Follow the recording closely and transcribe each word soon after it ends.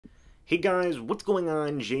Hey guys, what's going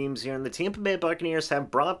on? James here, and the Tampa Bay Buccaneers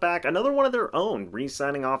have brought back another one of their own,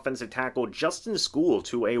 re-signing offensive tackle Justin Skule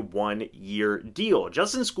to a one-year deal.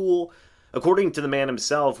 Justin Skule, according to the man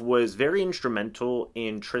himself, was very instrumental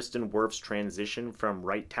in Tristan Wirfs' transition from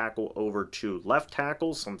right tackle over to left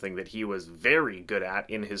tackle, something that he was very good at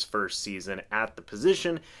in his first season at the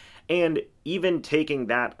position. And even taking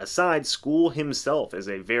that aside, Skule himself is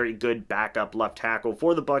a very good backup left tackle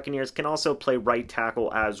for the Buccaneers, can also play right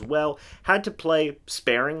tackle as well. Had to play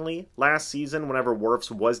sparingly last season whenever Wirfs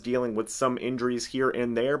was dealing with some injuries here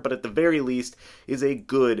and there, but at the very least is a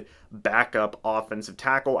good backup offensive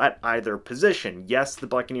tackle at either position. Yes, the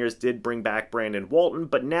Buccaneers did bring back Brandon Walton,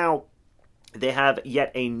 but now they have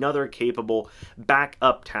yet another capable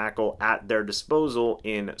backup tackle at their disposal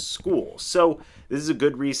in Skule. So this is a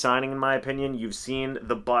good re-signing in my opinion. You've seen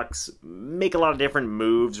the Bucs make a lot of different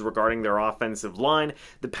moves regarding their offensive line.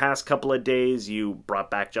 The past couple of days, you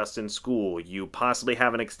brought back Justin Skule. You possibly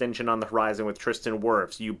have an extension on the horizon with Tristan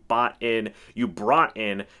Wirfs. You brought in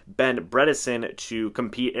Ben Bredesen to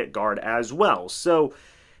compete at guard as well. So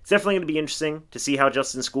it's definitely going to be interesting to see how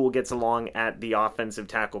Justin Skule gets along at the offensive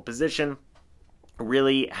tackle position.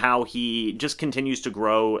 Really how he just continues to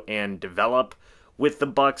grow and develop with the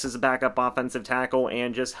Bucs as a backup offensive tackle,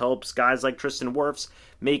 and just helps guys like Tristan Wirfs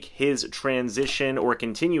make his transition, or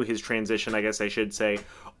continue his transition, I guess I should say,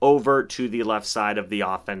 over to the left side of the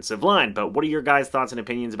offensive line. But what are your guys' thoughts and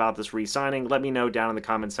opinions about this re-signing? Let me know down in the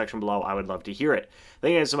comments section below. I would love to hear it.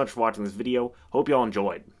 Thank you guys so much for watching this video. Hope you all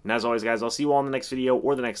enjoyed. And as always, guys, I'll see you all in the next video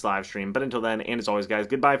or the next live stream. But until then, and as always, guys,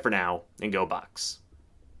 goodbye for now, and go Bucs.